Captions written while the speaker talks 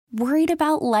Worried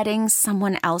about letting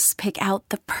someone else pick out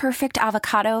the perfect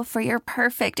avocado for your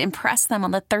perfect impress them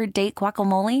on the third date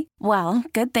guacamole? Well,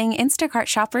 good thing Instacart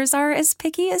shoppers are as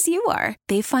picky as you are.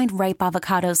 They find ripe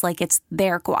avocados like it's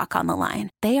their guac on the line.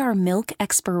 They are milk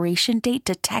expiration date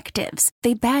detectives.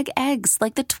 They bag eggs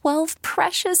like the 12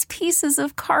 precious pieces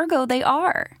of cargo they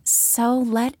are. So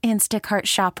let Instacart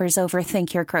shoppers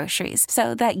overthink your groceries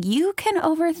so that you can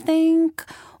overthink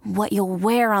what you'll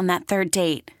wear on that third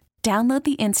date. Download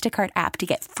the Instacart app to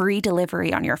get free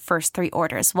delivery on your first 3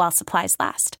 orders while supplies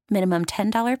last. Minimum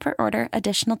 $10 per order.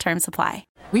 Additional terms apply.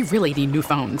 We really need new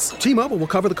phones. T-Mobile will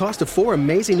cover the cost of 4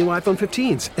 amazing new iPhone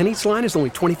 15s, and each line is only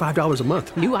 $25 a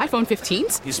month. New iPhone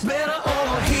 15s? It's better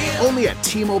over here. Only at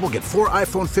T-Mobile, get 4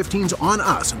 iPhone 15s on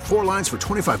us and 4 lines for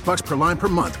 $25 per line per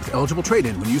month with eligible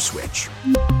trade-in when you switch.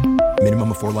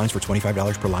 Minimum of 4 lines for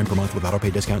 $25 per line per month with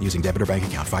autopay discount using debit or bank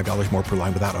account. $5 more per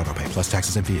line without autopay, plus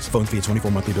taxes and fees. Phone fee at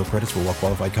 24 monthly bill credits for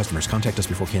well-qualified customers. Contact us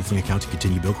before canceling account to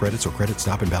continue bill credits or credit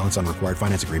stop and balance on required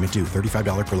finance agreement due.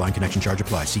 $35 per line connection charge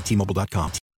applies. See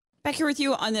T-Mobile.com. Back here with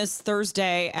you on this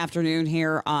Thursday afternoon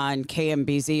here on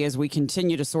KMBZ as we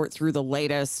continue to sort through the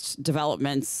latest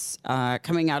developments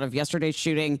coming out of yesterday's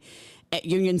shooting at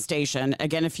Union Station.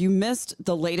 Again, if you missed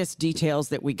the latest details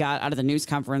that we got out of the news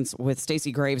conference with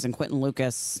Stacey Graves and Quentin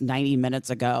Lucas 90 minutes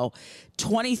ago,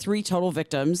 23 total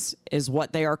victims is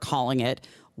what they are calling it.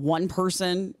 One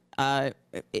person,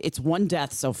 it's one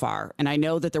death so far. And I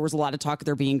know that there was a lot of talk of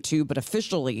there being 2, but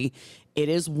officially it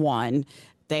is 1.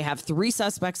 They have 3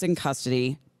 suspects in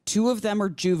custody. 2 of them are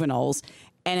juveniles.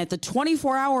 And at the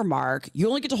 24-hour mark, you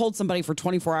only get to hold somebody for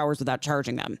 24 hours without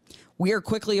charging them. We are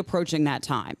quickly approaching that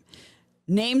time.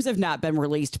 Names have not been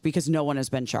released because no one has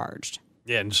been charged.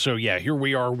 And so, here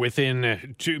we are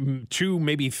within two,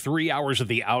 maybe 3 hours of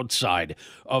the outside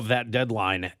of that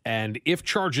deadline. And if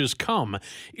charges come,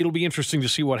 it'll be interesting to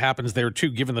see what happens there, too,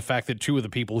 given the fact that 2 of the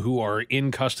people who are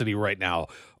in custody right now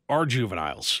are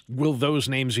juveniles. Will those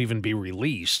names even be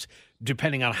released,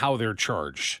 depending on how they're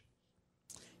charged?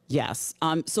 Yes.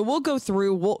 So we'll go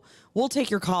through. We'll take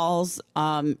your calls,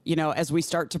 as we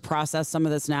start to process some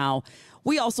of this now.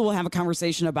 We also will have a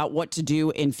conversation about what to do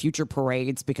in future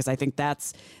parades, because I think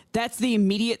that's the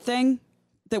immediate thing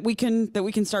that we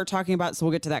can start talking about. So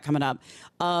we'll get to that coming up.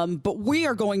 But we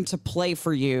are going to play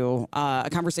for you a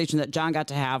conversation that John got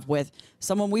to have with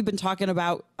someone we've been talking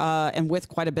about and with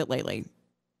quite a bit lately.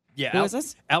 Yeah, who is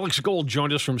this? Alex Gold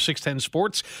joined us from 610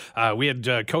 Sports. We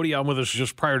had Cody on with us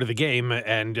just prior to the game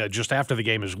and just after the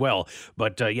game as well.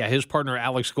 But, his partner,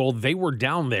 Alex Gold, they were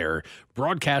down there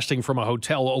broadcasting from a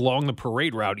hotel along the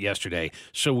parade route yesterday.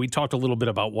 So we talked a little bit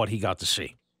about what he got to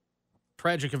see.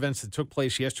 Tragic events that took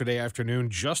place yesterday afternoon,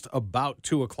 just about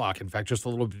 2 o'clock. In fact, just a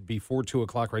little bit before 2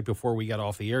 o'clock, right before we got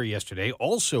off the air yesterday.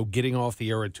 Also getting off the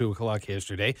air at 2 o'clock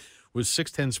yesterday was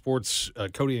 610 Sports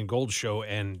Cody and Gold show.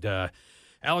 And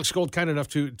Alex Gold, kind enough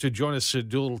to join us to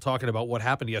do a little talking about what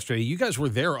happened yesterday. You guys were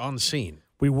there on scene.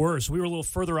 We were. So we were a little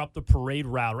further up the parade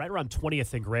route, right around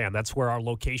 20th and Grand. That's where our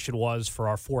location was for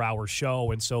our 4-hour show.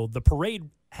 And so the parade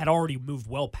had already moved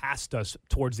well past us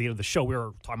towards the end of the show. We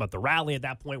were talking about the rally at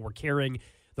that point. We're carrying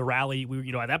the rally.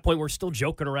 At that point, we're still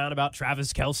joking around about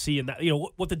Travis Kelce and that,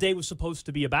 what the day was supposed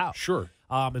to be about. Sure.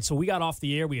 And so we got off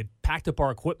the air. We had packed up our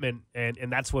equipment, and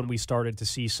that's when we started to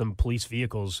see some police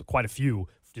vehicles, quite a few,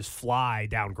 just fly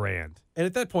down Grand. And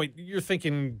at that point, you're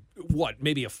thinking, what,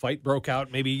 maybe a fight broke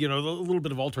out, maybe, a little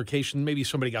bit of altercation, maybe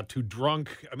somebody got too drunk.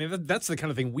 I mean, that's the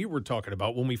kind of thing we were talking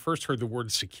about when we first heard the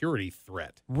word security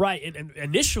threat. Right. And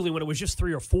initially, when it was just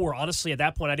 3 or 4, honestly, at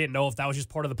that point, I didn't know if that was just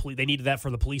part of the police. They needed that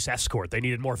for the police escort. They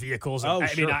needed more vehicles. Oh,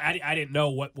 sure. I didn't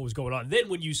know what was going on. Then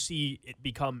when you see it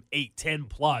become 8, 10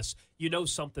 plus,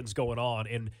 something's going on.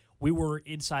 And we were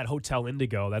inside Hotel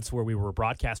Indigo. That's where we were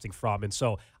broadcasting from. And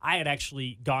so I had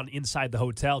actually gone inside the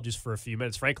hotel just for a few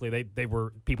minutes. Frankly,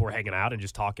 people were hanging out and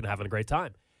just talking, having a great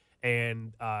time.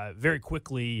 And very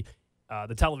quickly,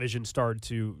 the television started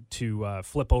to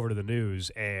flip over to the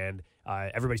news, and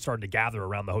everybody started to gather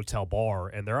around the hotel bar.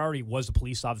 And there already was a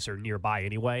police officer nearby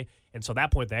anyway. And so at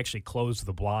that point, they actually closed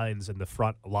the blinds in the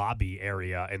front lobby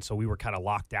area. And so we were kind of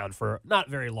locked down for not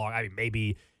very long. I mean,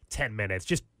 maybe 10 minutes.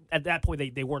 Just at that point,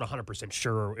 they weren't 100%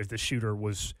 sure if the shooter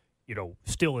was,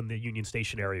 still in the Union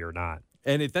Station area or not.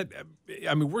 And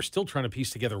we're still trying to piece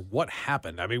together what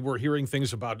happened. I mean, we're hearing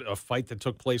things about a fight that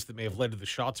took place that may have led to the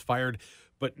shots fired,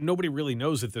 but nobody really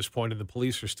knows at this point, and the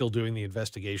police are still doing the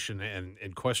investigation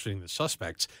and questioning the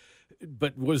suspects.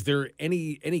 But was there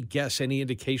any guess, any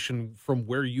indication from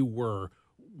where you were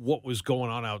what was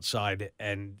going on outside.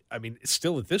 And, I mean,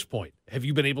 still at this point, have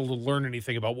you been able to learn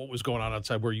anything about what was going on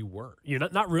outside where you were?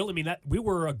 Not really. I mean, we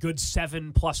were a good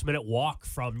 7+ minute walk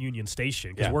from Union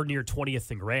Station because we're near 20th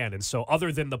and Grand. And so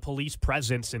other than the police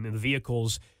presence and the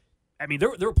vehicles, I mean, there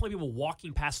were plenty of people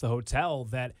walking past the hotel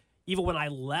that even when I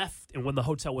left and when the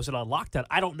hotel wasn't on lockdown,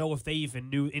 I don't know if they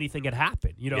even knew anything had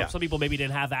happened. Some people maybe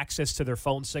didn't have access to their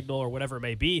phone signal or whatever it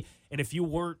may be. And if you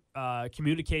weren't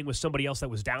communicating with somebody else that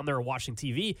was down there or watching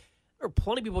TV, there were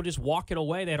plenty of people just walking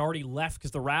away. They had already left because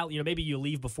the rally, maybe you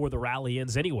leave before the rally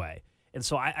ends anyway. And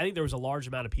so I think there was a large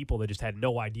amount of people that just had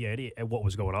no idea what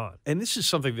was going on. And this is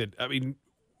something that, I mean,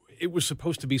 it was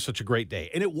supposed to be such a great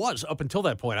day. And it was up until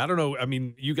that point. I don't know. I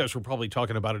mean, you guys were probably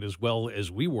talking about it as well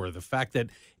as we were. The fact that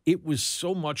it was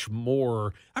so much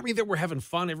more. I mean, they were having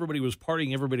fun. Everybody was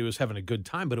partying. Everybody was having a good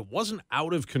time. But it wasn't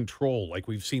out of control like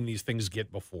we've seen these things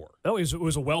get before. No, it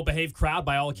was a well-behaved crowd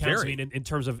by all accounts. Very. I mean, in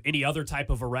terms of any other type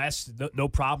of arrest, no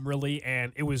problem really.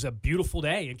 And it was a beautiful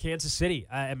day in Kansas City.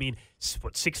 I mean,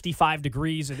 65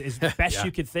 degrees is the best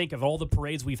you could think of all the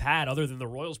parades we've had other than the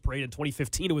Royals parade in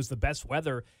 2015. It was the best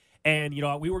weather. And,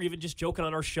 we were even just joking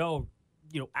on our show,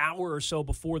 hour or so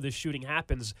before this shooting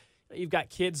happens. You've got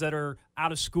kids that are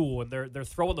out of school, and they're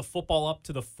throwing the football up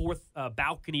to the fourth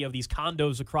balcony of these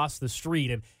condos across the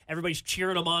street, and everybody's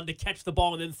cheering them on to catch the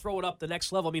ball and then throw it up the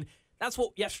next level. I mean, that's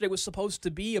what yesterday was supposed to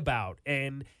be about.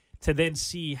 And to then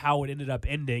see how it ended up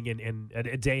ending in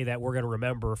a day that we're going to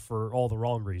remember for all the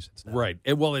wrong reasons. Now. Right.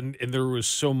 And there was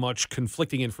so much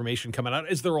conflicting information coming out,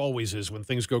 as there always is when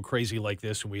things go crazy like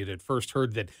this. And we had at first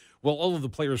heard that, well, all of the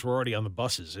players were already on the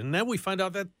buses. And now we find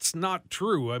out that's not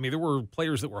true. I mean, there were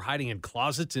players that were hiding in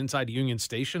closets inside Union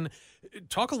Station.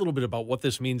 Talk a little bit about what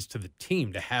this means to the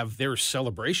team to have their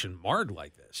celebration marred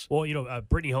like this. Well,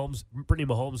 Brittany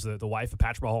Mahomes, the wife of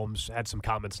Patrick Mahomes, had some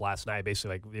comments last night,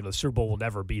 basically like, the Super Bowl will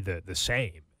never be the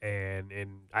same. And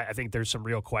I think there's some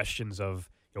real questions of,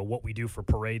 what we do for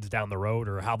parades down the road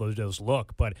or how those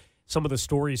look. But some of the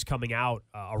stories coming out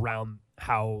around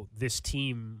how this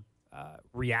team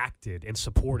reacted and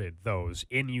supported those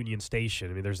in Union Station.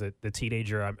 I mean, there's the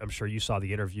teenager, I'm sure you saw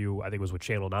the interview, I think it was with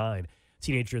Channel 9,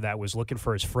 teenager that was looking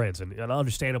for his friends, and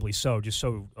understandably so, just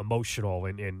so emotional,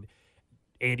 and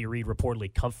Andy Reid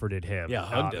reportedly comforted him. Yeah,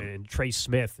 hugged him. And Trey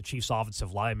Smith, the Chiefs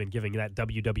offensive lineman, giving that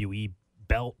WWE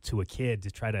belt to a kid to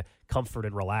try to comfort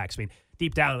and relax. I mean,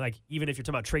 deep down, like, even if you're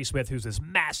talking about Trey Smith, who's this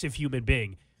massive human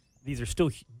being, they're still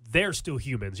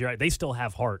humans. You're right. They still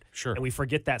have heart. Sure. And we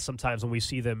forget that sometimes when we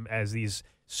see them as these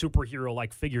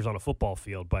superhero-like figures on a football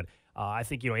field. But I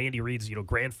think, Andy Reid's,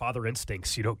 grandfather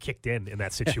instincts, kicked in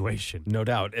that situation. No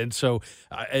doubt. And so,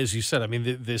 as you said, I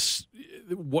mean,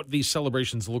 what these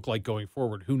celebrations look like going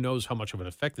forward, who knows how much of an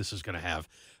effect this is going to have.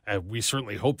 We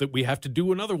certainly hope that we have to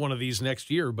do another one of these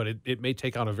next year, but it may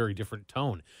take on a very different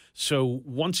tone. So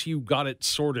once you got it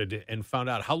sorted and found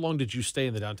out, how long did you stay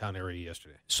in the downtown area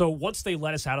yesterday? So once they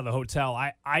let us out of the hotel,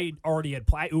 I already had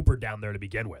I Ubered down there to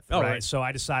begin with. Oh, right? So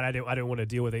I decided I didn't want to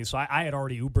deal with it. So I had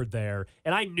already Ubered there,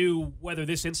 and I knew whether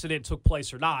this incident took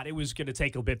place or not, it was going to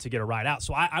take a bit to get a ride out.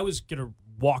 So I was going to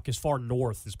walk as far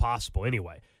north as possible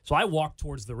anyway. So I walked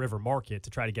towards the River Market to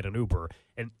try to get an Uber,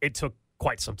 and it took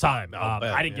quite some time.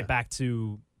 I didn't get back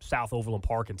to South Overland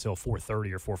Park until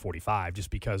 4:30 or 4:45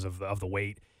 just because of the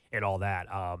wait and all that.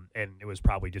 And it was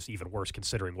probably just even worse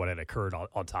considering what had occurred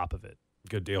on top of it.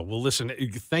 Good deal. Well, listen,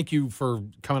 thank you for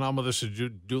coming on with us to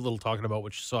do a little talking about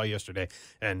what you saw yesterday.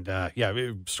 And,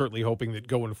 we're certainly hoping that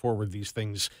going forward these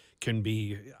things can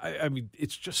be – I mean,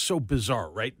 it's just so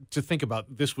bizarre, right, to think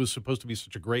about this was supposed to be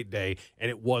such a great day, and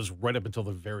it was right up until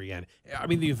the very end. I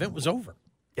mean, the event was over.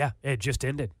 Yeah, it just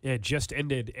ended.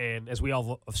 And as we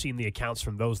all have seen the accounts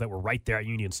from those that were right there at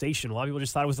Union Station, a lot of people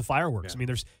just thought it was the fireworks. Yeah. I mean,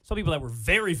 there's some people that were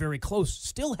very, very close,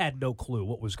 still had no clue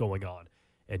what was going on.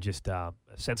 And just a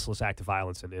senseless act of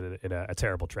violence in a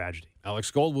terrible tragedy. Alex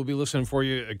Gold will be listening for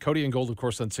you. Cody and Gold, of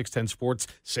course, on 610 Sports.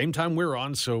 Same time we're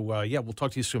on. So, we'll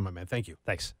talk to you soon, my man. Thank you.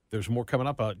 Thanks. There's more coming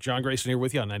up. John Grayson here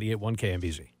with you on 98.1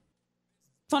 KMBZ.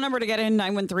 Phone number to get in,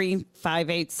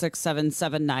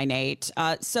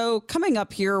 913-586-7798. So coming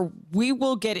up here, we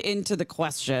will get into the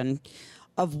question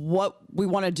of what we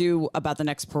want to do about the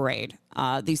next parade.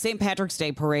 The St. Patrick's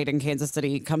Day Parade in Kansas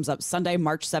City comes up Sunday,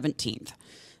 March 17th.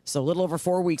 So a little over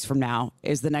 4 weeks from now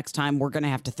is the next time we're going to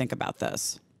have to think about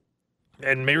this.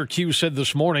 And Mayor Q said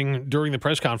this morning during the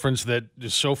press conference that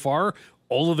so far,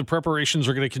 all of the preparations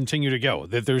are going to continue to go,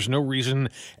 that there's no reason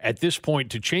at this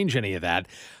point to change any of that.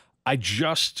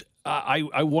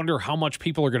 I wonder how much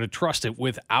people are going to trust it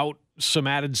without some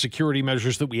added security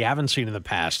measures that we haven't seen in the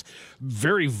past,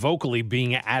 very vocally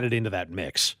being added into that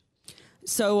mix.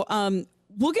 So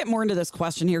We'll get more into this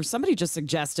question here. Somebody just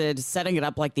suggested setting it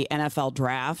up like the NFL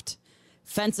draft.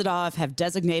 Fence it off, have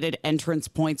designated entrance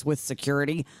points with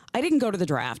security. I didn't go to the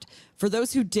draft. For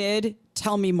those who did,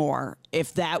 tell me more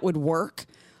if that would work,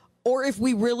 or if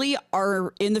we really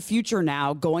are in the future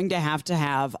now going to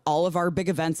have all of our big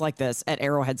events like this at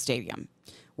Arrowhead Stadium,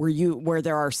 where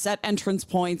there are set entrance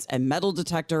points and metal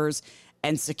detectors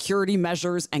and security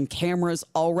measures and cameras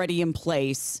already in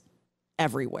place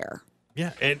everywhere.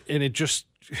 Yeah, and it just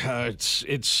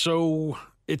it's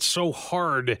so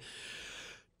hard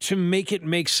to make it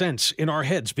make sense in our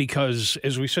heads because,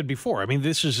 as we said before, I mean,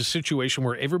 this is a situation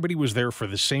where everybody was there for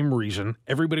the same reason.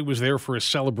 Everybody was there for a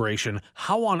celebration.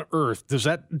 How on earth does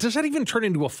that even turn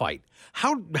into a fight?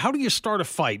 How do you start a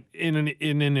fight in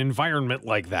an environment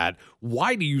like that?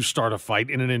 Why do you start a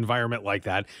fight in an environment like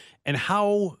that? And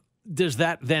how does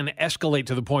that then escalate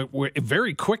to the point where,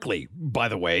 very quickly, by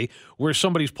the way, where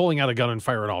somebody's pulling out a gun and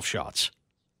firing off shots?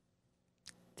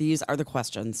 These are the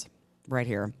questions right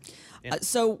here. Yeah.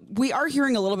 So we are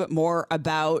hearing a little bit more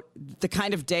about the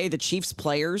kind of day the Chiefs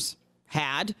players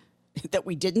had that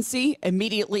we didn't see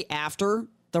immediately after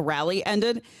the rally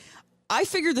ended. I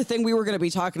figured the thing we were going to be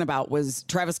talking about was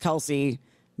Travis Kelce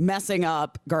messing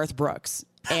up Garth Brooks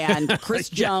and Chris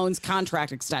Jones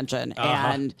contract extension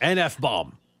and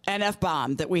NF-bomb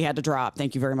that we had to drop.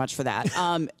 Thank you very much for that.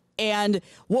 And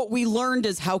what we learned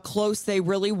is how close they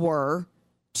really were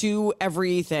to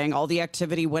everything, all the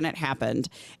activity when it happened,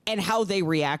 and how they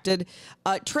reacted.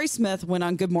 Trey Smith went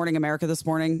on Good Morning America this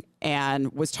morning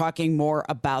and was talking more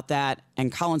about that, and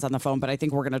Colin's on the phone, but I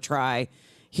think we're going to try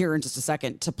here in just a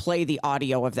second to play the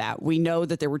audio of that. We know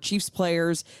that there were Chiefs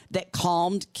players that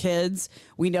calmed kids.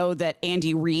 We know that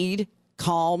Andy Reid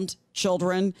calmed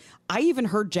children. I even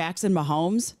heard Jackson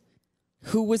Mahomes,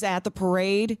 who was at the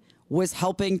parade, was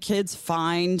helping kids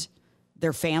find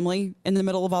their family in the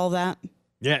middle of all of that.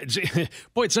 Yeah,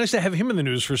 it's nice to have him in the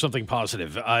news for something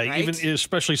positive, right? Even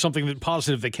especially something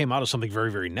positive that came out of something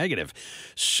very, very negative.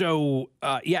 So,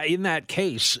 in that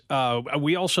case,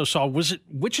 we also saw, was it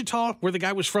Wichita, where the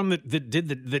guy was from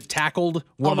that tackled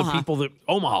one Omaha. of the people that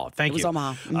Omaha? Thank you. It was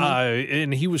Omaha. Mm-hmm.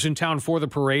 And he was in town for the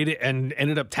parade and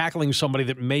ended up tackling somebody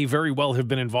that may very well have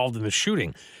been involved in the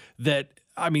shooting.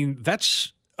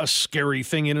 That's a scary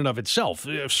thing in and of itself.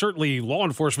 Certainly, law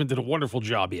enforcement did a wonderful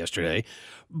job yesterday,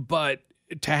 but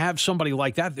to have somebody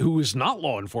like that who is not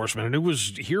law enforcement and who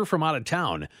was here from out of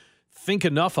town think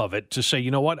enough of it to say,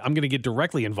 you know what, I'm going to get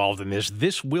directly involved in this.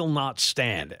 This will not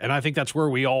stand. And I think that's where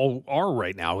we all are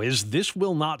right now, is this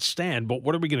will not stand, but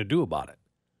what are we going to do about it?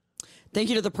 Thank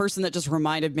you to the person that just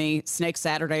reminded me Snake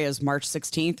Saturday is March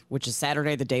 16th, which is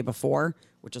Saturday the day before,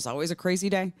 which is always a crazy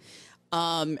day.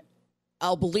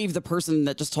 I'll believe the person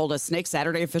that just told us Snake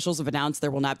Saturday officials have announced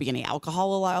there will not be any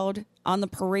alcohol allowed on the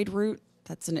parade route.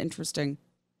 That's an interesting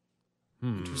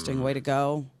way to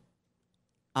go.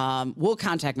 We'll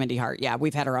contact Mindy Hart. Yeah,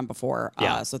 we've had her on before.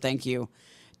 Yeah. So thank you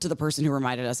to the person who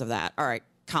reminded us of that. All right,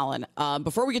 Colin,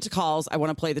 before we get to calls, I want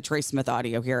to play the Trey Smith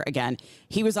audio here again.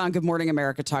 He was on Good Morning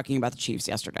America talking about the Chiefs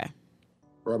yesterday.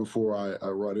 Right before I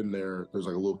run in there's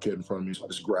like a little kid in front of me. So I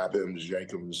just grab him, just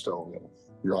yank him, and just tell him,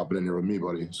 you're hopping in here with me,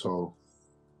 buddy. So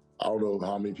I don't know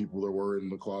how many people there were in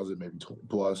the closet, maybe 20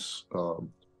 plus.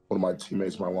 One of my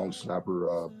teammates, my long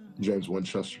snapper, James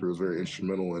Winchester, was very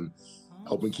instrumental in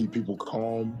helping keep people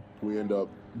calm. We end up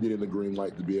getting the green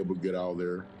light to be able to get out of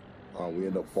there. We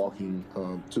end up walking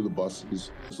to the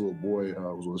buses. This little boy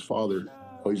was with his father.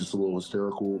 He's just a little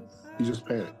hysterical. He's just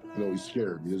panicked. He's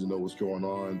scared. He doesn't know what's going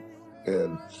on.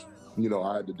 And,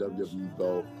 I had the WWE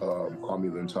belt on me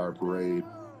the entire parade.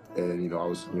 And, I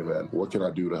was thinking, man, what can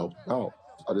I do to help him out?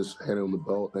 I just handed him the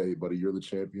belt. Hey, buddy, you're the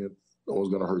champion. No one's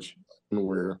going to hurt you.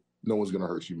 No one's going to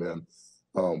hurt you, man.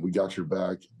 We got your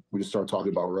back. We just started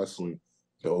talking about wrestling.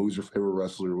 Who's your favorite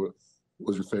wrestler? What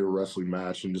was your favorite wrestling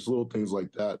match? And just little things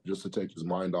like that, just to take his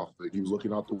mind off of it. He was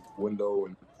looking out the window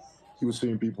and he was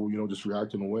seeing people, just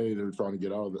reacting away. They were trying to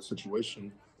get out of that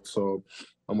situation. So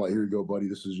I'm like, here you go, buddy.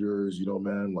 This is yours.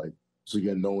 Man, so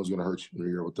again, no one's going to hurt you when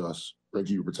you're here with us. We're going to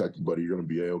keep you protected, buddy. You're going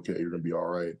to be A-okay. You're going to be all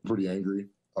right. Pretty angry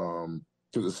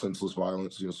because it's senseless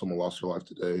violence. Someone lost their life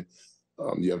today.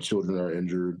 You have children that are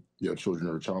injured. You have children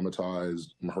that are traumatized.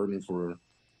 I'm hurting for,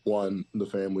 one, the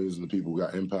families and the people who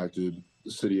got impacted,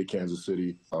 the city of Kansas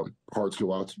City. Hearts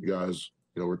go out to you guys.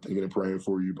 We're thinking and praying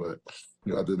for you. But,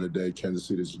 at the end of the day, Kansas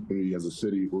City's community as a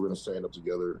city, we're going to stand up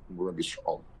together and we're going to be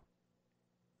strong.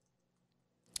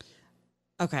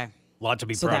 Okay. A lot to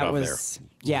be proud of there.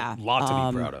 Yeah. A lot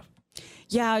to be proud of.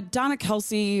 Yeah. Donna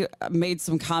Kelce made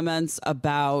some comments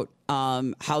about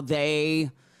how they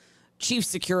Chief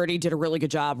Security did a really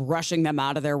good job rushing them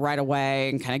out of there right away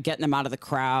and kind of getting them out of the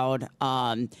crowd.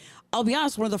 I'll be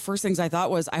honest, one of the first things I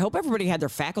thought was, I hope everybody had their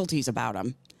faculties about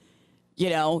them.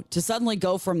 To suddenly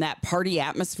go from that party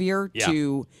atmosphere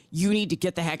to you need to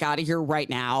get the heck out of here right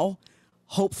now.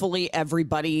 Hopefully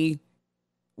everybody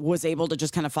was able to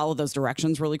just kind of follow those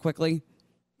directions really quickly.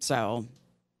 So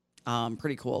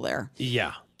pretty cool there.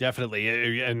 Yeah.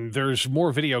 Definitely. And there's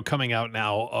more video coming out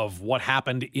now of what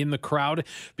happened in the crowd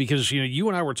because, you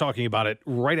and I were talking about it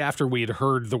right after we had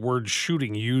heard the word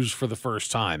shooting used for the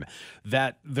first time,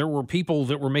 that there were people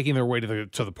that were making their way to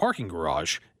the parking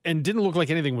garage and didn't look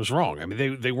like anything was wrong. I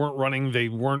mean, they weren't running. They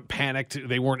weren't panicked.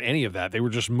 They weren't any of that. They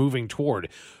were just moving toward.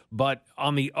 But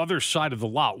on the other side of the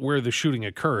lot where the shooting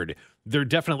occurred, there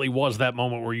definitely was that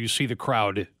moment where you see the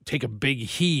crowd take a big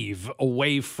heave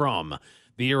away from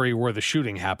the area where the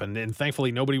shooting happened, and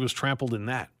thankfully nobody was trampled in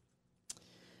that.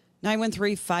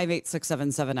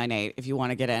 913-586-7798 if you want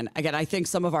to get in. Again, I think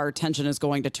some of our attention is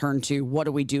going to turn to what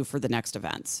do we do for the next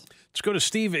events. Let's go to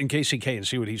Steve in KCK and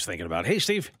see what he's thinking about. Hey,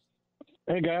 Steve.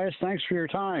 Hey, guys. Thanks for your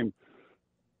time.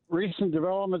 Recent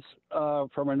developments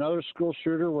from another school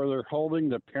shooter where they're holding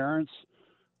the parents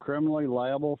criminally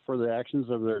liable for the actions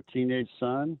of their teenage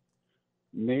son.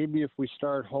 Maybe if we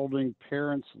start holding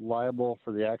parents liable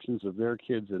for the actions of their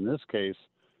kids in this case,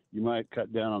 you might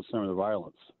cut down on some of the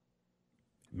violence.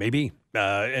 Maybe.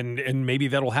 And maybe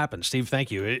that'll happen. Steve,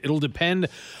 thank you. It'll depend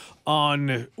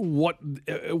on what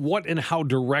and how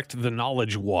direct the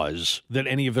knowledge was that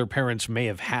any of their parents may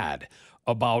have had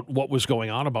about what was going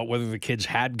on, about whether the kids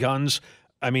had guns.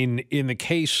 I mean, in the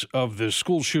case of the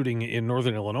school shooting in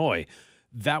Northern Illinois,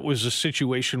 that was a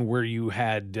situation where you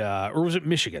had, or was it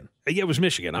Michigan? Yeah, it was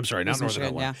Michigan. I'm sorry, not Northern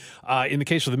Illinois. Yeah. In the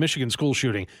case of the Michigan school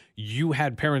shooting, you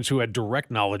had parents who had direct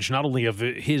knowledge not only of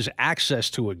his access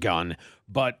to a gun,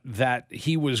 but that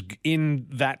he was in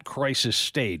that crisis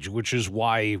stage, which is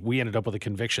why we ended up with a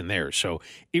conviction there. So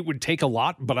it would take a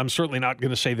lot, but I'm certainly not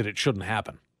going to say that it shouldn't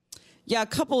happen. Yeah, a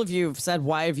couple of you have said,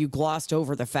 why have you glossed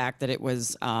over the fact that it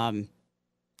was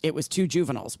two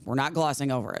juveniles? We're not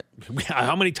glossing over it.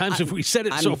 How many times have we said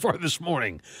it so far this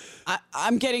morning?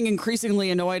 I'm getting increasingly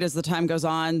annoyed as the time goes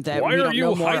on that why we are don't you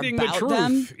know more hiding about the truth?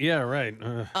 them. Yeah, right.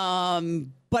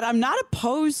 But I'm not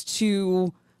opposed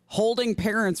to holding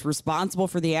parents responsible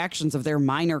for the actions of their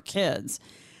minor kids.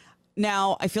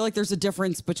 Now, I feel like there's a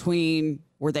difference between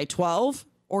were they 12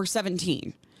 or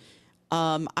 17.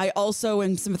 I also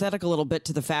am sympathetic a little bit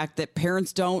to the fact that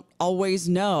parents don't always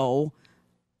know.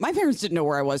 My parents didn't know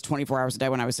where I was 24 hours a day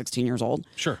when I was 16 years old.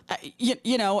 Sure.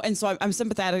 And so I'm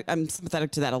sympathetic. I'm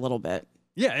sympathetic to that a little bit.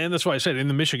 Yeah, and that's why I said in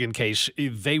the Michigan case,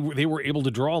 they were able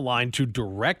to draw a line to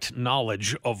direct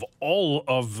knowledge of all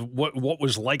of what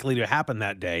was likely to happen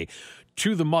that day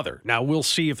to the mother. Now, we'll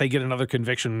see if they get another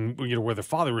conviction, where the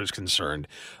father is concerned.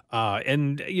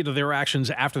 And their actions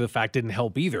after the fact didn't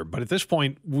help either. But at this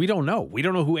point, we don't know. We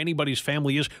don't know who anybody's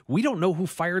family is. We don't know who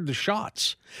fired the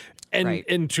shots. And right.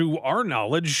 And to our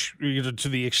knowledge, to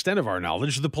the extent of our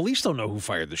knowledge, the police don't know who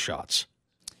fired the shots.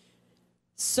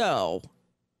 So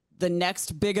the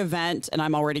next big event, and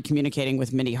I'm already communicating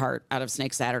with Mindy Hart out of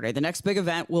Snake Saturday. The next big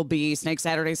event will be Snake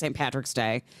Saturday, St. Patrick's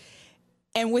Day.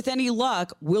 And with any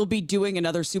luck, we'll be doing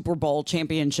another Super Bowl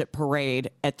championship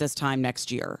parade at this time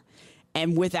next year.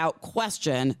 And without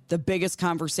question, the biggest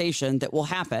conversation that will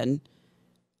happen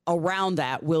around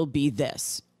that will be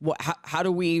this. How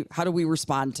do we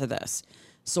respond to this?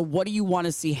 So what do you want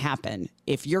to see happen?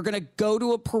 If you're going to go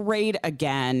to a parade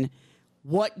again,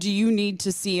 what do you need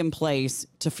to see in place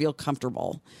to feel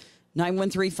comfortable?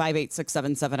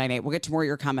 913-586-7798. We'll get to more of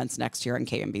your comments next here on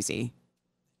KMBZ.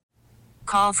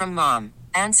 Call from mom.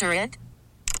 Answer it.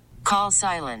 Call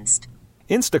silenced.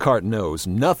 Instacart knows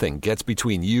nothing gets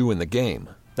between you and the game.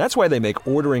 That's why they make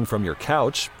ordering from your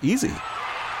couch easy.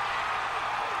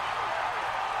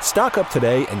 Stock up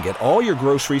today and get all your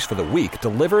groceries for the week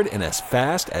delivered in as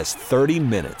fast as 30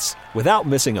 minutes without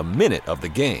missing a minute of the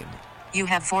game. You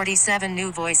have 47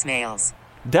 new voicemails.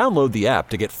 Download the app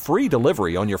to get free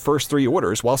delivery on your first 3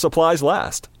 orders while supplies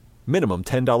last. Minimum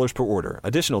 $10 per order.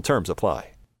 Additional terms apply.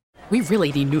 We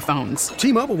really need new phones.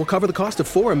 T-Mobile will cover the cost of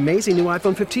 4 amazing new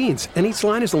iPhone 15s, and each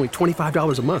line is only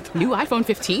 $25 a month. New iPhone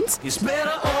 15s? It's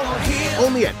better over here.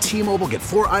 Only at T-Mobile, get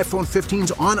 4 iPhone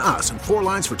 15s on us and 4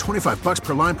 lines for $25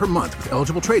 per line per month with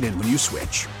eligible trade-in when you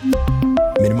switch.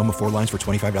 Minimum of 4 lines for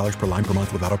 $25 per line per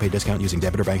month with autopay discount using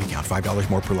debit or bank account. $5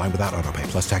 more per line without autopay,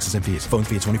 plus taxes and fees. Phone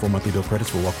fee at 24 monthly bill credits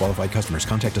for well-qualified customers.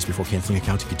 Contact us before canceling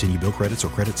account to continue bill credits or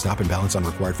credit stop and balance on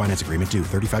required finance agreement due.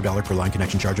 $35 per line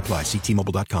connection charge applies. See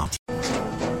T-Mobile.com.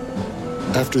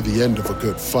 After the end of a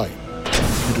good fight,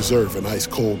 you deserve an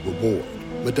ice-cold reward.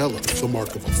 Modelo, the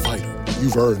mark of a fighter.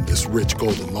 You've earned this rich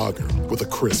golden lager with a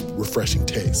crisp, refreshing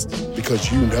taste.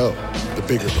 Because you know, the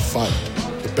bigger the fight,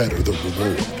 the better the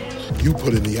reward. You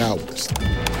put in the hours,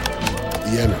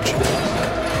 the energy,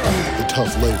 the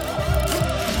tough labor.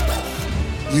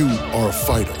 You are a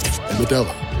fighter, and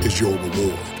Modelo is your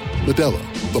reward. Modelo,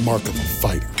 the mark of a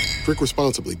fighter. Drink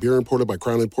responsibly. Beer imported by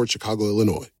Crown Imports, Chicago,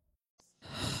 Illinois.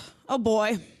 Oh,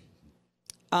 boy.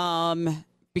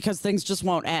 Because things just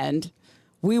won't end.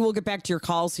 We will get back to your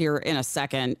calls here in a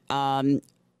second.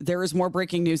 There is more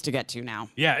breaking news to get to now.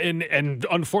 Yeah, and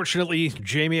unfortunately,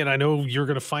 Jamie, and I know you're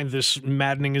going to find this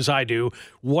maddening as I do,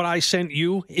 what I sent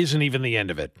you isn't even the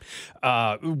end of it.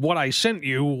 What I sent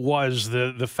you was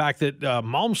the fact that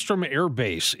Malmstrom Air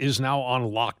Base is now on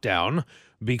lockdown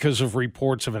because of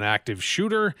reports of an active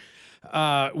shooter.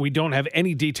 We don't have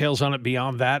any details on it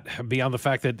beyond that, beyond the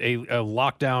fact that a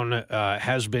lockdown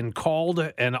has been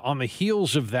called. And on the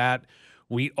heels of that,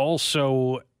 we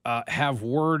also have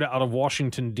word out of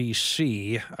Washington,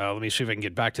 D.C. Let me see if I can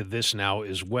get back to this now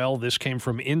as well. This came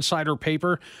from Insider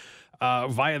Paper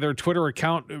via their Twitter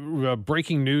account.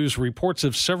 Breaking news, reports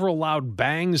of several loud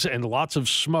bangs and lots of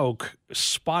smoke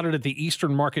spotted at the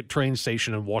Eastern Market train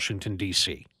station in Washington,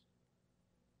 D.C.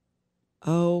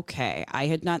 Okay, I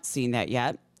had not seen that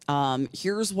yet.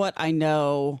 Here's what I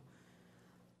know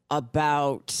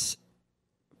about...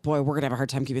 Boy, we're going to have a hard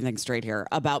time keeping things straight here.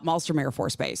 About Malmstrom Air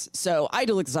Force Base. So I had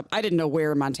to look this up. I didn't know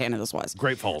where in Montana this was.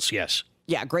 Great Falls, yes.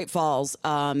 Yeah, Great Falls.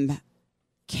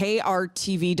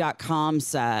 KRTV.com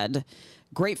said,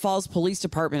 Great Falls Police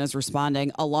Department is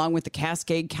responding along with the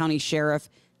Cascade County Sheriff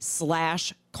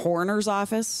 / Coroner's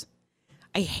Office.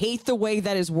 I hate the way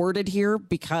that is worded here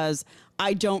because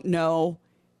I don't know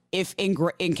if in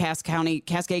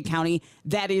Cascade County,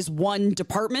 that is one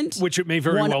department. Which it may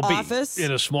very well office. be.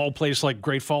 In a small place like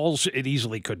Great Falls, it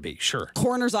easily could be, sure.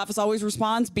 Coroner's office always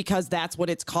responds because that's what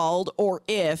it's called, or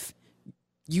if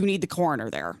you need the coroner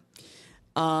there.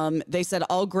 They said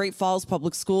all Great Falls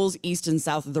public schools east and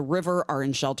south of the river are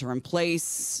in shelter in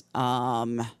place.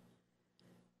 That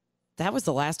was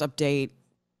the last update.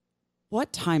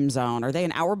 What time zone? Are they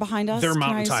an hour behind us? They're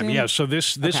Mountain Time, yeah. So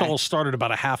this Okay. all started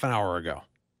about a half an hour ago.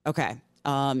 Okay.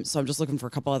 So I'm just looking for a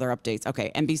couple other updates.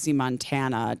 Okay. NBC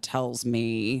Montana tells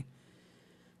me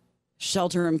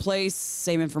shelter in place,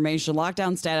 same information,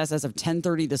 lockdown status as of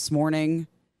 10:30 this morning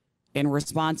in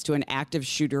response to an active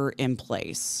shooter in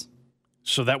place.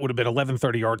 So that would have been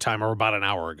 11:30 our time or about an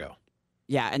hour ago.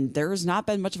 Yeah, and there's not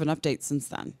been much of an update since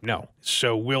then. No.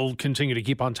 So we'll continue to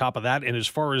keep on top of that. And as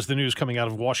far as the news coming out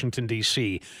of Washington,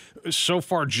 D.C., so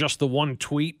far just the one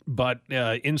tweet, but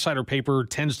Insider Paper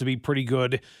tends to be pretty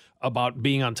good about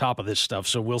being on top of this stuff.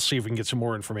 So we'll see if we can get some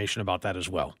more information about that as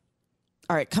well.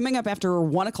 All right, coming up after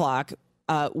 1 o'clock,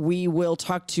 we will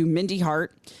talk to Mindy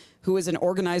Hart, who is an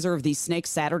organizer of the Snake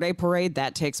Saturday Parade.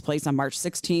 That takes place on March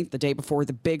 16th, the day before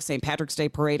the big St. Patrick's Day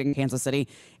Parade in Kansas City.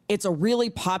 It's a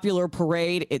really popular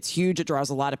parade. It's huge. It draws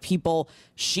a lot of people.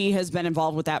 She has been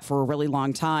involved with that for a really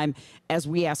long time. As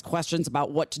we ask questions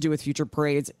about what to do with future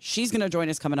parades, she's going to join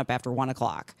us coming up after 1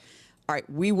 o'clock. All right,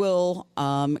 we will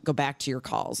go back to your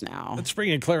calls now. Let's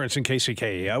bring in Clarence in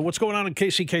KCK. What's going on in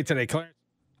KCK today, Clarence?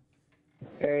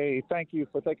 Hey, thank you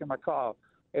for taking my call.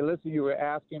 Hey, listen, you were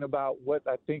asking about what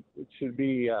I think should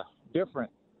be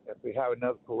different if we have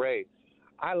another parade.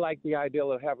 I like the idea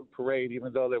of having a parade,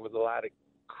 even though there was a lot of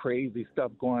crazy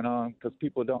stuff going on because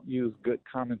people don't use good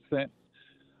common sense.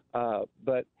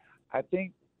 But I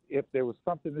think if there was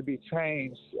something to be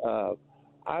changed,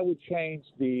 I would change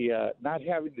the not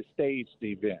having to stage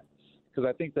the events because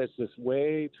I think that's just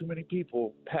way too many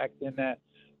people packed in that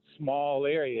small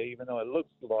area, even though it looks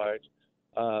large,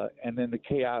 and then the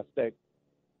chaos that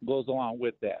goes along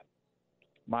with that.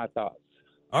 My thoughts.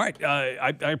 All right. I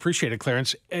appreciate it,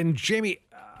 Clarence. And Jamie,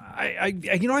 I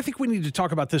think we need to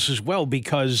talk about this as well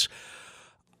because,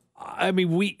 I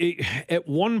mean, we at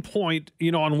one point,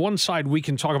 on one side, we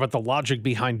can talk about the logic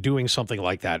behind doing something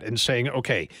like that and saying,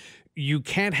 okay, you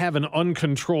can't have an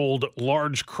uncontrolled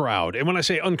large crowd. And when I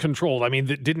say uncontrolled, I mean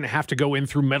that didn't have to go in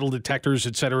through metal detectors,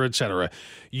 et cetera, et cetera.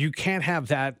 You can't have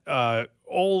that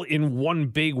all in one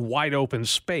big wide open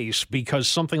space because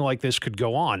something like this could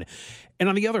go on. And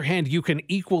on the other hand, you can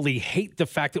equally hate the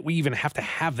fact that we even have to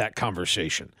have that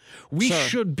conversation. We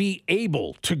should be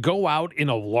able to go out in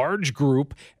a large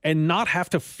group and not have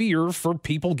to fear for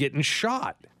people getting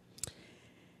shot.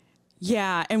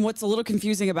 Yeah, and what's a little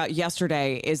confusing about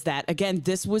yesterday is that, again,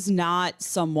 this was not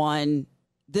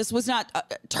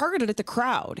targeted at the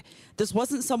crowd. This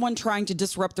wasn't someone trying to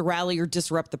disrupt the rally or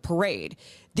disrupt the parade.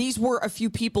 These were a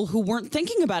few people who weren't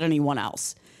thinking about anyone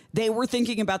else. They were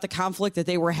thinking about the conflict that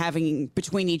they were having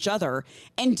between each other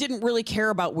and didn't really care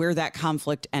about where that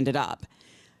conflict ended up.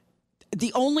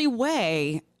 The only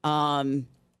way, again,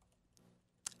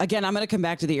 I'm going to come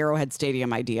back to the Arrowhead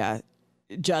Stadium idea,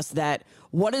 just that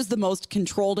what is the most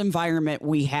controlled environment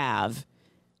we have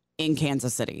in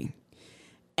Kansas City?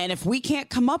 And if we can't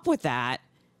come up with that,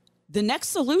 the next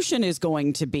solution is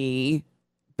going to be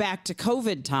back to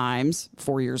COVID times,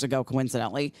 4 years ago,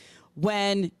 coincidentally,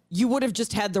 when you would have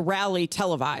just had the rally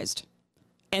televised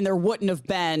and there wouldn't have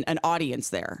been an audience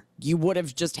there. You would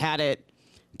have just had it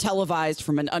televised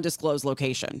from an undisclosed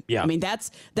location. Yeah. I mean,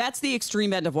 that's the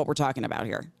extreme end of what we're talking about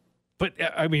here. But,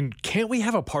 I mean, can't we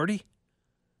have a party?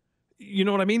 You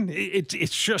know what I mean?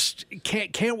 It's just,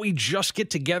 can't we just get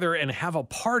together and have a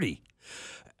party?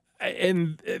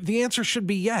 And the answer should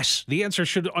be yes. The answer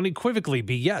should unequivocally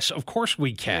be yes. Of course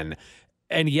we can.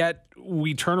 And yet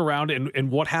we turn around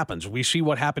and what happens? We see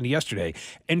what happened yesterday,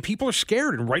 and people are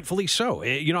scared, and rightfully so.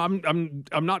 You know,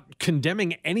 I'm not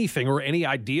condemning anything or any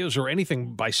ideas or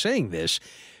anything by saying this,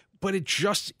 but it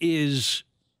just is,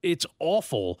 it's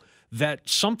awful that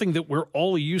something that we're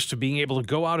all used to being able to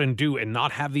go out and do and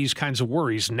not have these kinds of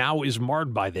worries now is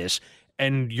marred by this.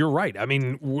 And you're right. I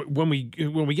mean, when we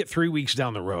get 3 weeks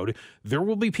down the road, there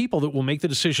will be people that will make the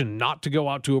decision not to go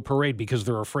out to a parade because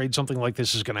they're afraid something like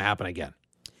this is going to happen again.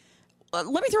 Let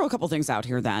me throw a couple things out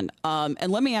here then.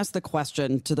 And let me ask the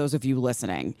question to those of you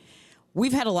listening.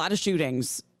 We've had a lot of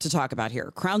shootings to talk about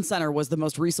here. Crown Center was the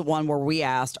most recent one where we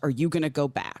asked, are you going to go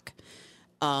back?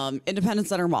 Independence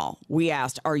Center Mall, we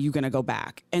asked, are you going to go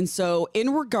back? And so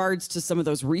in regards to some of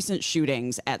those recent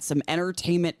shootings at some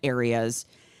entertainment areas,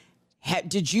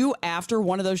 did you, after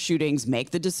one of those shootings,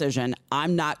 make the decision,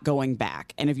 I'm not going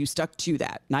back? And have you stuck to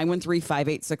that?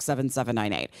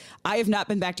 913-586-7798. I have not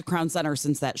been back to Crown Center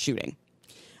since that shooting.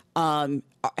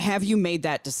 Have you made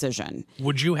that decision?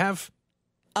 Would you have?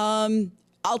 I'll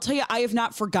tell you, I have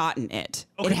not forgotten it.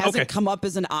 Okay, it hasn't come up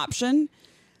as an option,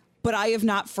 but I have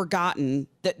not forgotten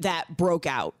that broke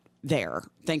out there.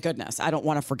 Thank goodness. I don't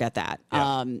want to forget that.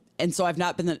 Yeah. And so I've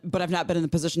not been in the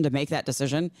position to make that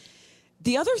decision.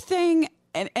 The other thing,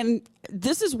 and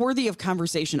this is worthy of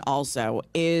conversation also,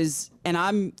 is, and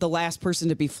I'm the last person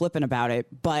to be flippant about it,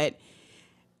 but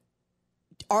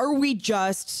are we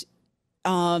just,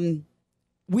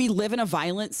 we live in a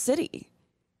violent city.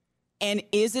 And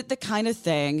is it the kind of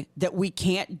thing that we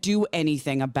can't do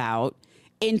anything about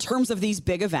in terms of these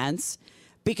big events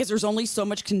because there's only so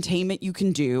much containment you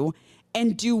can do?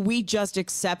 And do we just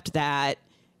accept that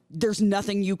there's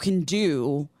nothing you can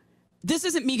do? This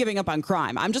isn't me giving up on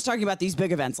crime. I'm just talking about these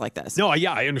big events like this. No,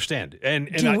 yeah, I understand.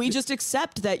 And do we just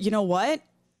accept that, you know what?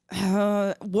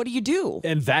 What do you do?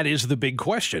 And that is the big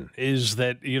question, is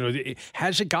that, you know,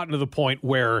 has it gotten to the point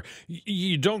where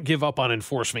you don't give up on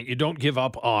enforcement, you don't give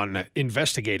up on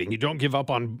investigating, you don't give up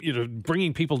on, you know,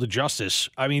 bringing people to justice?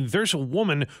 I mean, there's a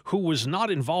woman who was not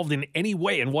involved in any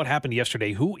way in what happened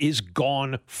yesterday who is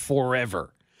gone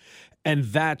forever. And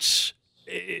that's,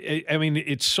 I mean,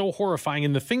 it's so horrifying.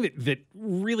 And the thing that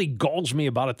really galls me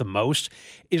about it the most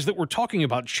is that we're talking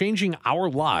about changing our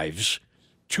lives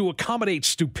to accommodate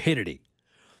stupidity.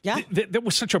 Yeah. That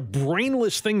was such a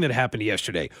brainless thing that happened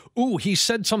yesterday. Ooh, he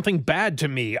said something bad to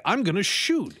me, I'm going to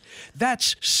shoot.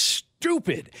 That's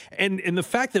stupid. And the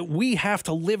fact that we have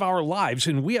to live our lives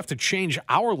and we have to change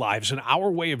our lives and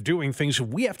our way of doing things,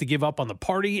 we have to give up on the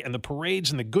party and the parades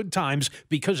and the good times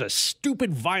because of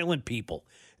stupid, violent people.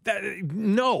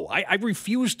 No, I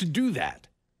refuse to do that.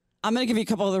 I'm going to give you a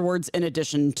couple other words in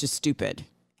addition to stupid.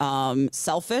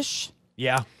 Selfish.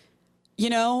 Yeah. You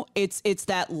know, it's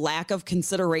that lack of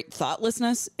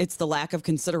thoughtlessness. It's the lack of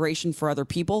consideration for other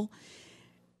people.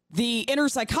 The inner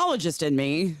psychologist in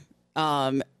me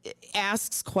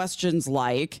asks questions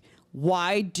like,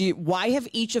 why have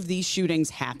each of these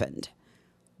shootings happened?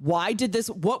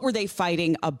 What were they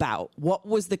fighting about? What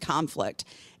was the conflict?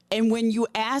 And when you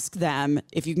ask them,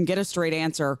 if you can get a straight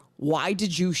answer, why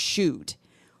did you shoot?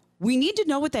 We need to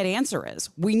know what that answer is.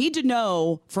 We need to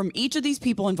know from each of these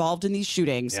people involved in these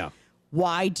shootings,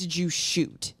 why did you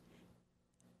shoot?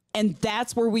 And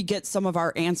that's where we get some of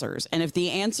our answers. And if the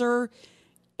answer,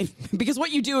 because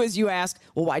what you do is you ask,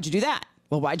 well, why'd you do that?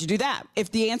 Well, why'd you do that?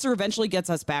 If the answer eventually gets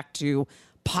us back to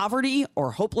poverty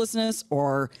or hopelessness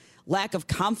or lack of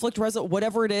conflict,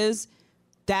 whatever it is,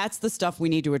 that's the stuff we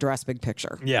need to address big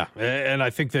picture. Yeah, and I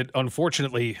think that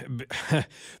unfortunately,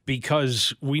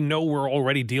 because we know we're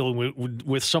already dealing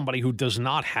with somebody who does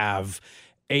not have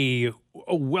a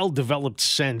well-developed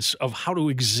sense of how to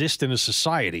exist in a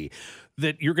society,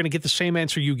 that you're going to get the same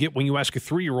answer you get when you ask a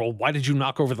 3-year-old, why did you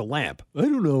knock over the lamp? I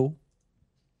don't know.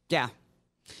 Yeah.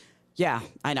 Yeah,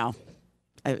 I know.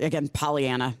 Again,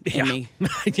 Pollyanna in me.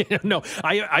 No,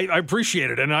 I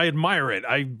appreciate it and I admire it.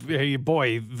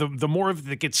 The more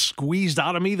that gets squeezed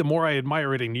out of me, the more I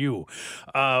admire it in you.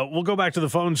 We'll go back to the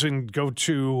phones and go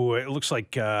to, it looks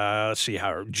like, let's see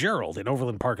how Gerald in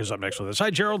Overland Park is up next with us.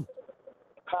 Hi, Gerald.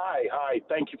 Hi.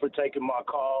 Thank you for taking my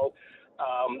call.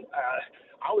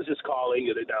 I was just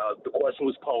calling. The question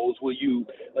was posed: will you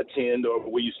attend or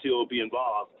will you still be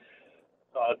involved?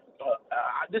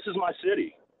 This is my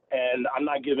city, and I'm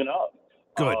not giving up.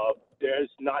 Good. There's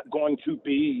not going to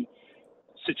be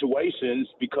situations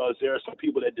because there are some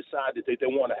people that decide that they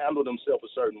want to handle themselves a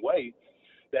certain way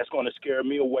that's going to scare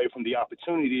me away from the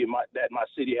opportunity that my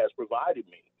city has provided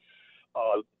me.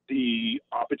 The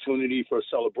opportunity for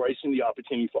celebration, the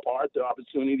opportunity for art, the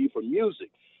opportunity for music,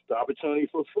 the opportunity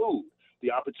for food, the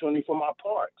opportunity for my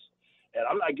parks. And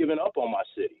I'm not giving up on my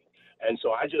city. And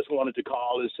so I just wanted to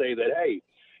call and say that, hey,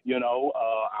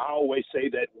 I always say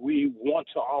that we want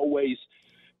to always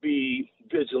be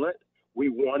vigilant. We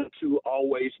want to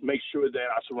always make sure that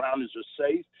our surroundings are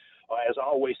safe. As I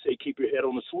always say, keep your head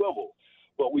on the swivel.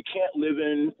 But we can't live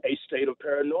in a state of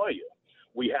paranoia.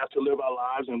 We have to live our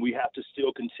lives, and we have to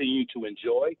still continue to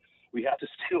enjoy. We have to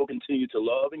still continue to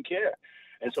love and care.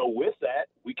 And so with that,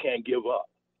 we can't give up.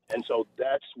 And so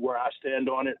that's where I stand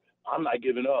on it. I'm not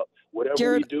giving up. Whatever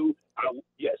Jared, we do,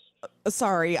 yes.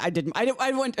 Sorry, I didn't.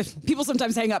 I want people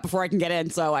sometimes hang up before I can get in,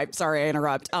 so I'm sorry I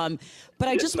interrupt. But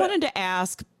I just wanted to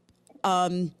ask,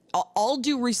 all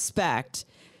due respect,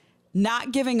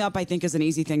 not giving up, I think, is an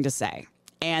easy thing to say.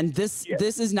 And this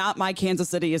is not my Kansas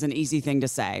City is an easy thing to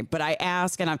say. But I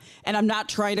ask, and I'm not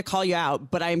trying to call you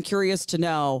out, but I am curious to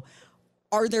know,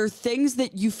 are there things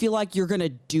that you feel like you're going to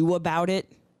do about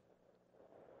it?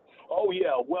 Oh,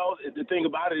 yeah. Well, the thing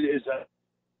about it is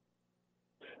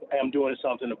I'm doing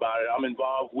something about it. I'm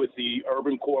involved with the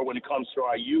Urban Corps when it comes to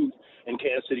our youth in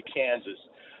Kansas City, Kansas.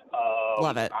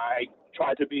 Love it. I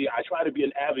try to be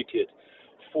an advocate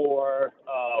for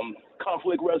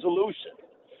conflict resolution.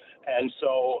 And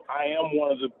so I am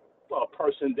one of the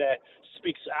person that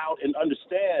speaks out and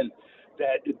understand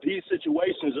that these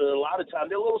situations are a lot of times,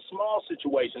 they're little small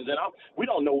situations. And we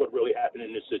don't know what really happened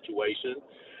in this situation.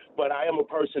 But I am a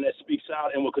person that speaks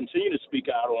out and will continue to speak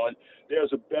out on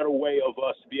there's a better way of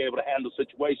us to be able to handle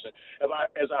situations.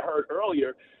 As I heard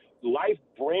earlier, life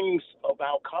brings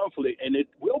about conflict, and it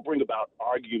will bring about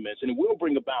arguments, and it will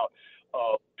bring about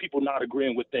people not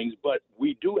agreeing with things. But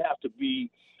we do have to be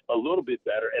a little bit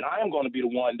better. And I am going to be the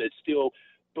one that still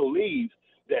believe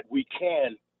that we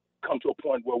can come to a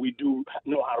point where we do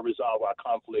know how to resolve our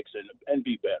conflicts and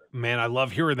be better. Man, I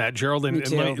love hearing that, Gerald.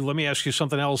 And let me ask you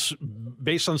something else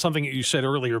based on something that you said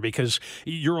earlier, because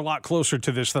you're a lot closer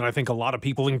to this than I think a lot of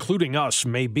people, including us,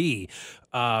 may be,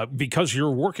 because you're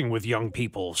working with young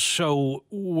people. So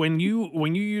when you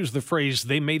use the phrase,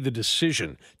 they made the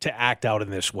decision to act out in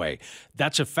this way,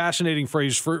 that's a fascinating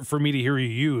phrase for me to hear you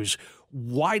use.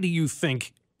 Why do you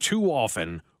think too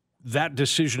often that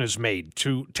decision is made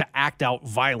to act out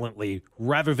violently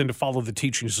rather than to follow the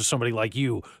teachings of somebody like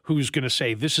you who's going to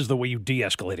say this is the way you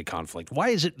de-escalate a conflict? Why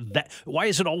is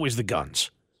it always the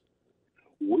guns?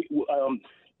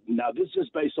 Now, this is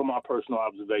just based on my personal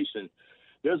observation.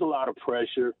 There's a lot of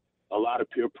pressure, a lot of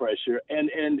peer pressure.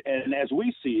 And as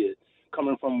we see it,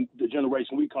 coming from the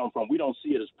generation we come from, we don't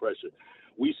see it as pressure.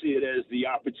 We see it as the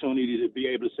opportunity to be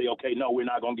able to say, okay, no, we're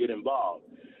not going to get involved.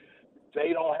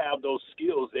 They don't have those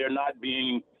skills. They're not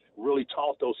being really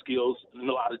taught those skills a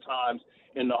lot of times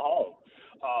in the home.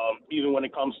 Even when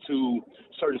it comes to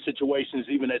certain situations,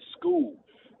 even at school,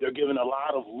 they're given a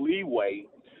lot of leeway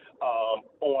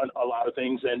on a lot of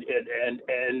things, and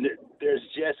there's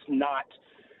just not,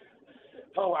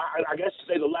 I guess to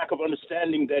say the lack of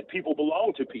understanding that people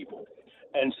belong to people.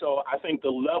 And so I think the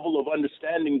level of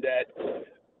understanding that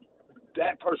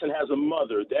person has a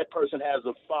mother, that person has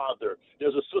a father,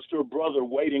 there's a sister or brother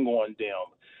waiting on them.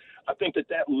 I think that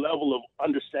level of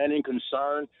understanding,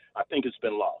 concern, I think it's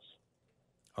been lost.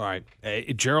 All right.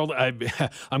 Gerald,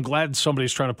 I'm glad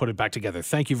somebody's trying to put it back together.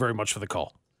 Thank you very much for the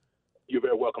call. You're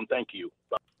very welcome. Thank you.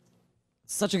 Bye.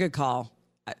 Such a good call.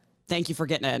 Thank you for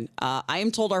getting in. I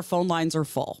am told our phone lines are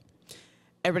full.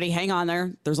 Everybody hang on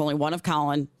there. There's only one of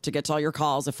Colin to get to all your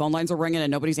calls. If phone lines are ringing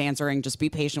and nobody's answering, just be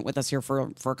patient with us here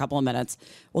for a couple of minutes.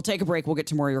 We'll take a break. We'll get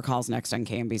to more of your calls next on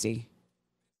KMBZ.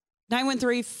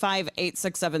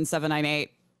 913-586-7798.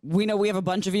 We know we have a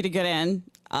bunch of you to get in.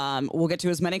 We'll get to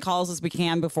as many calls as we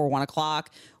can before 1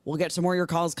 o'clock. We'll get to more of your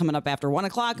calls coming up after 1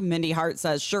 o'clock. Mindy Hart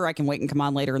says, sure, I can wait and come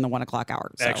on later in the 1 o'clock hour.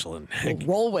 So excellent. We'll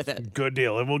roll with it. Good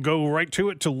deal. And we'll go right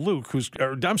to it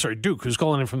to Duke, who's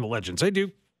calling in from the Legends. Hey,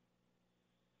 Duke.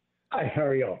 Hi, how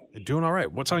are y'all? Doing all right.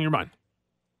 What's on your mind?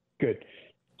 Good.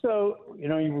 So,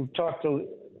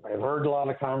 I've heard a lot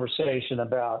of conversation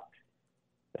about,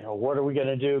 what are we going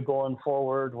to do going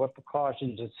forward, what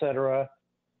precautions, et cetera.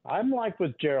 I'm like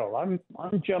with Gerald.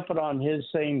 I'm jumping on his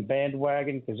same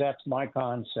bandwagon because that's my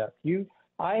concept.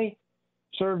 I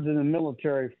served in the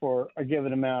military for a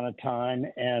given amount of time,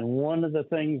 and one of the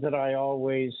things that I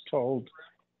always told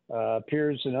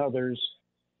peers and others,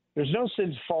 there's no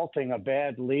sense faulting a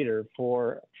bad leader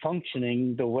for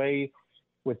functioning the way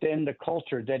within the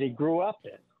culture that he grew up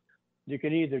in. You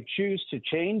can either choose to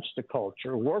change the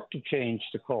culture, work to change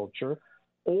the culture,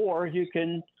 or you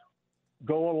can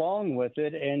go along with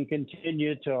it and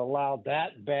continue to allow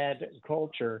that bad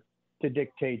culture to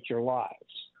dictate your lives.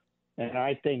 And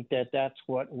I think that that's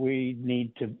what we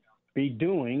need to be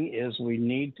doing, is we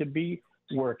need to be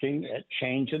working at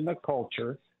changing the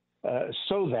culture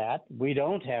so that we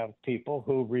don't have people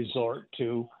who resort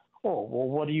to,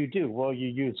 what do you do? Well, you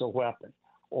use a weapon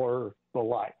or the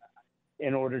like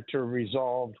in order to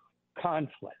resolve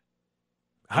conflict.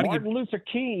 Martin Luther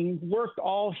King worked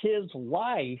all his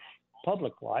life,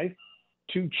 public life,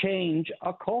 to change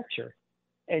a culture.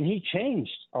 And he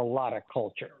changed a lot of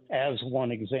culture, as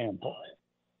one example.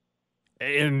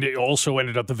 And it also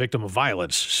ended up the victim of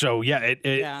violence. So,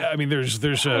 I mean, there's I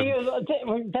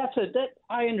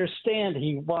understand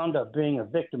he wound up being a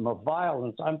victim of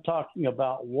violence. I'm talking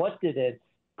about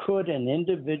could an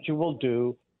individual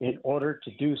do in order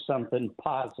to do something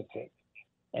positive?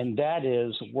 And that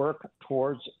is work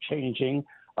towards changing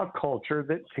a culture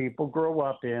that people grow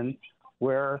up in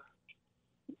where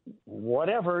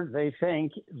whatever they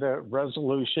think the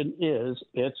resolution is,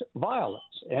 it's violence.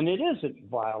 And it isn't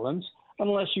violence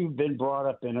unless you've been brought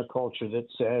up in a culture that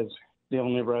says the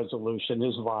only resolution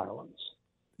is violence.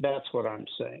 That's what I'm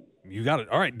saying. You got it.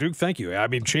 All right, Duke, thank you. I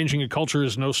mean, changing a culture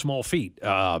is no small feat.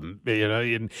 And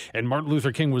Martin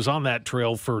Luther King was on that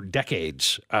trail for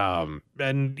decades. It's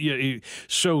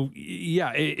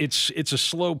a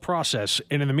slow process.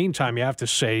 And in the meantime, you have to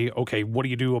say, okay, what do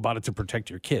you do about it to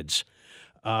protect your kids?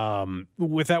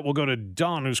 With that, we'll go to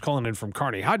Don, who's calling in from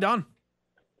Kearney. Hi, Don.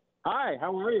 Hi,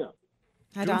 how are you?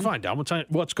 Hi, Doing Don. fine, Don.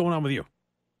 What's going on with you?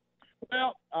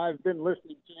 Well, I've been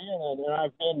listening to you, and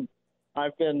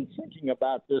I've been thinking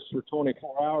about this for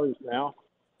 24 hours now.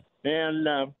 And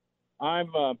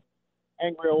I'm an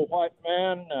angry old white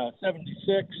man,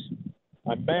 76.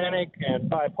 I'm manic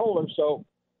and bipolar. So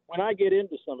when I get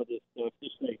into some of this stuff,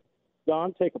 just say,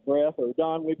 Don, take a breath, or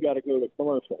Don, we've got to go to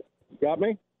commercial. You got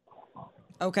me?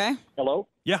 Okay. Hello?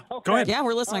 Yeah, okay. Go ahead. Yeah,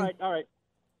 we're listening. All right.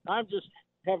 I'm just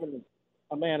having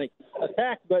a manic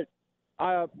attack, but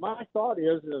my thought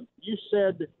is you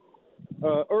said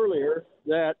earlier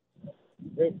that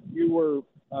if you were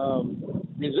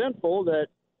resentful that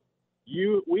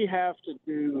we have to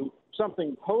do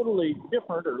something totally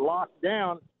different or lock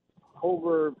down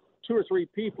over 2 or 3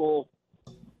 people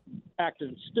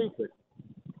acting stupid.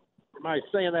 Am I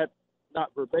saying that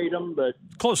not verbatim, but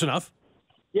close enough?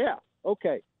 Yeah.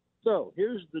 Okay. So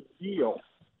here's the deal.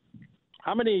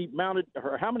 How many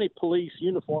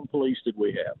uniformed police did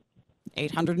we have?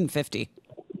 850.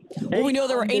 Well, we know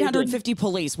there were 850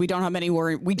 police. We don't know how many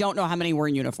were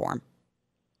in uniform.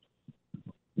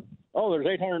 Oh, there's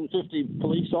 850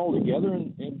 police altogether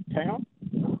in town?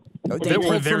 They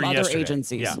were there from other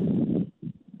agencies. Yeah.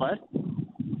 What?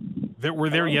 We're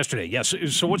there yesterday. Yes.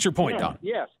 So what's your point, Don?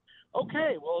 Yes.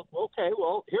 Okay. Well,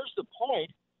 here's the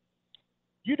point.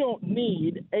 You don't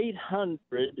need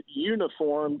 800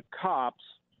 uniformed cops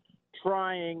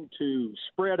trying to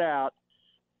spread out,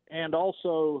 and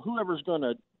also whoever's going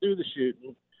to do the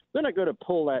shooting, they're not going to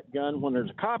pull that gun when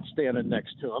there's a cop standing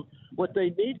next to them. What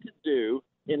they need to do,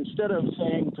 instead of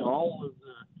saying to all of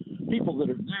the people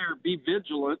that are there, be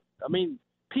vigilant. I mean,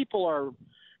 people are,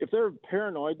 if they're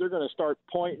paranoid, they're going to start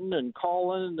pointing and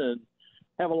calling and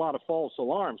have a lot of false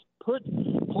alarms. Put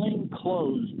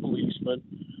plainclothes policemen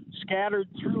scattered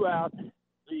throughout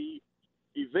the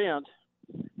event,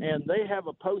 and they have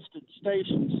a posted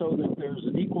station so that there's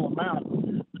an equal amount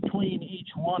between each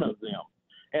one of them,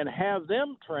 and have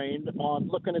them trained on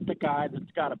looking at the guy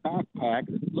that's got a backpack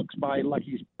that looks like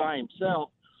he's by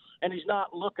himself, and he's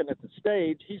not looking at the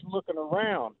stage, he's looking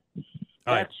around.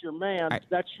 That's your man.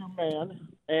 That's your man.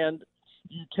 And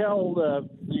you tell the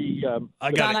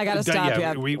I got to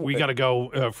stop you. We got to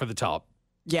go for the top.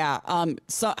 Yeah.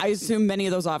 So I assume many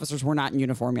of those officers were not in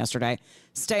uniform yesterday.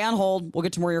 Stay on hold. We'll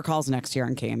get to more of your calls next here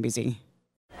on KMBZ.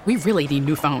 We really need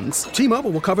new phones. T-Mobile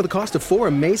will cover the cost of 4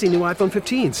 amazing new iPhone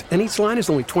 15s, and each line is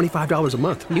only $25 a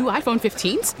month. New iPhone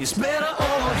 15s? It's better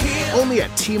over here. Only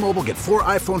at T-Mobile, get 4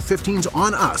 iPhone 15s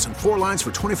on us and 4 lines for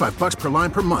 $25 per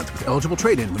line per month with eligible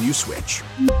trade-in when you switch.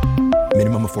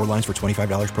 Minimum of 4 lines for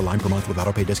 $25 per line per month with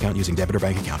auto pay discount using debit or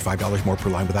bank account. $5 more per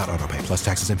line without auto pay, plus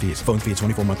taxes and fees. Phone fee at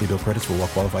 24 monthly bill credits for well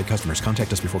qualified customers.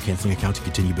 Contact us before canceling account to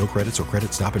continue bill credits or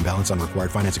credit stop and balance on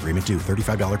required finance agreement due.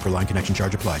 $35 per line connection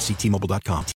charge applies. See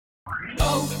T-Mobile.com.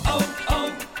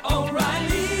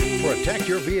 Protect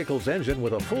your vehicle's engine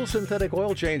with a full synthetic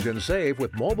oil change and save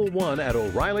with Mobile One at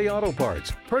O'Reilly Auto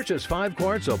Parts. Purchase 5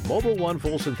 quarts of Mobile One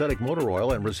full synthetic motor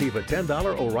oil and receive a $10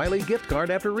 O'Reilly gift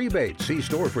card after rebate. See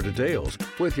store for details.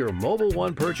 With your Mobile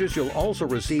One purchase, you'll also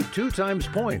receive 2 times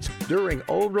points during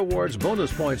O Rewards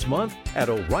Bonus Points Month at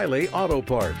O'Reilly Auto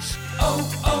Parts.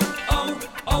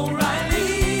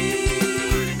 O'Reilly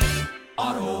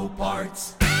Auto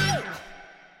Parts.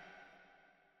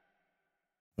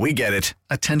 We get it.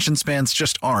 Attention spans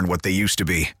just aren't what they used to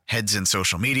be. Heads in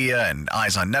social media and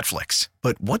eyes on Netflix.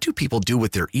 But what do people do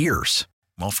with their ears?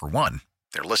 Well, for one,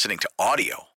 they're listening to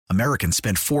audio. Americans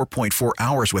spend 4.4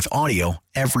 hours with audio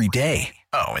every day.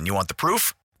 Oh, and you want the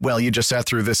proof? Well, you just sat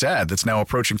through this ad that's now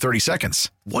approaching 30 seconds.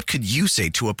 What could you say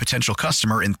to a potential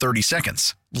customer in 30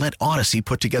 seconds? Let Odyssey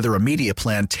put together a media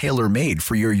plan tailor-made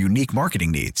for your unique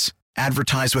marketing needs.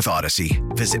 Advertise with Odyssey.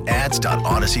 Visit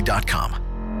ads.odyssey.com.